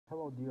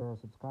dear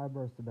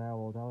subscribers, today I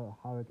will tell you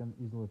how you can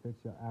easily fix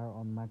your error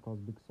on macOS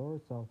Big Sur.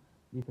 So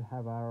if you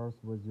have errors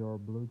with your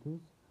Bluetooth,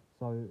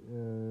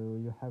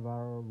 you have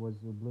error with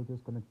the Bluetooth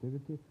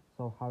connectivity,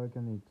 so how you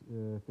can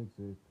fix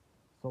it?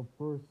 So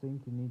first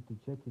thing you need to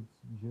check is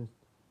just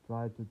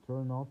try to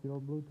turn off your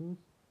Bluetooth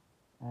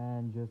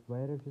and just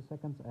wait a few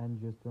seconds and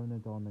just turn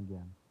it on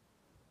again.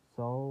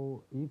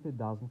 So if it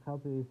doesn't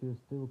help you, if you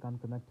still can't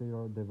connect to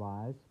your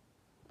device,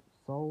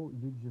 so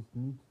you just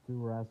need to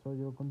restart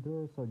your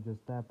computer. So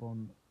just tap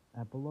on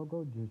Apple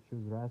logo, just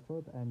choose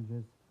restart and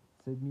just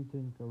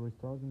submitting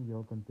restarting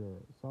your computer.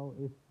 So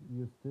if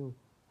you still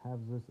have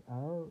this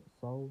error,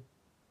 so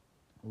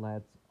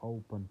let's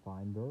open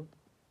Finder.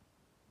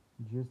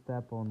 Just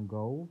tap on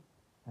go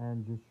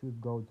and just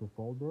should go to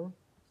folder.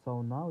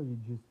 So now you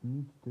just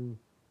need to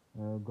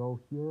go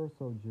here.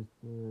 So just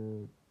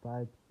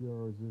type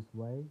here this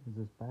way,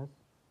 this path.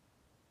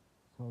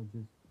 So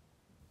just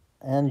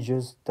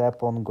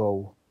tap on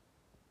go.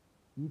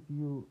 If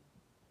you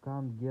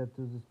can't get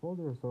to this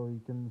folder, so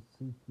you can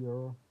see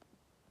here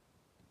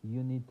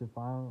you need to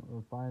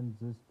find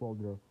this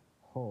folder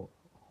whole.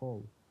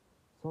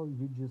 So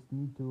you just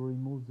need to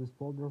remove this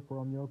folder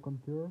from your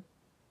computer.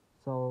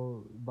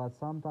 So but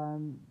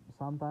sometimes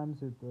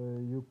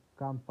you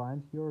can't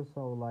find here,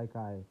 so like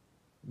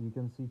you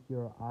can see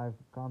here I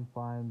can't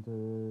find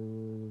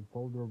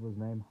folder with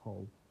name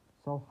whole.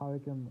 So how I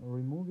can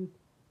remove it?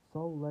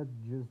 So let's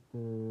just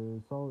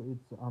so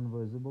it's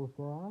invisible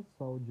for us,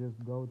 so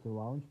just go to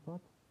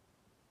launchpad,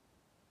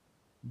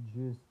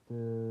 just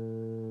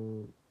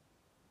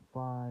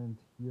find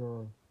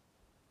here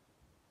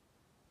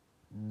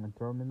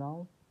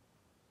terminal.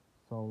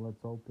 So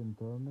let's open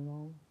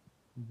terminal.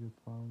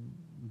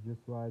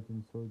 Just write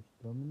in search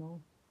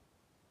terminal,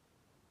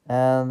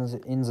 and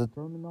in the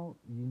terminal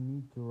you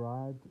need to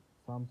write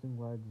something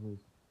like this.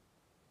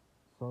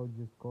 So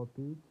just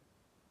copy it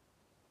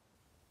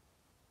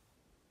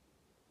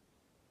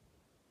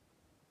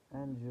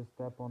and just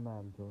tap on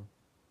enter.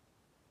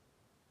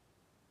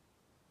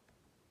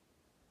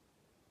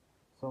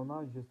 So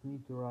now you just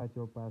need to write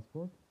your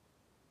password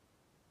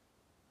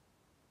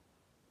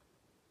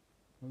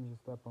and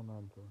just tap on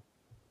enter.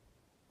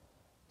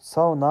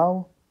 So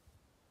now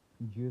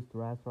just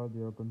restart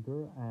your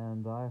computer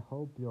and I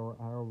hope your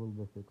error will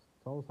be fixed.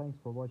 So thanks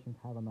for watching,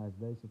 have a nice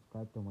day,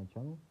 subscribe to my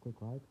channel, click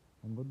like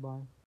and goodbye.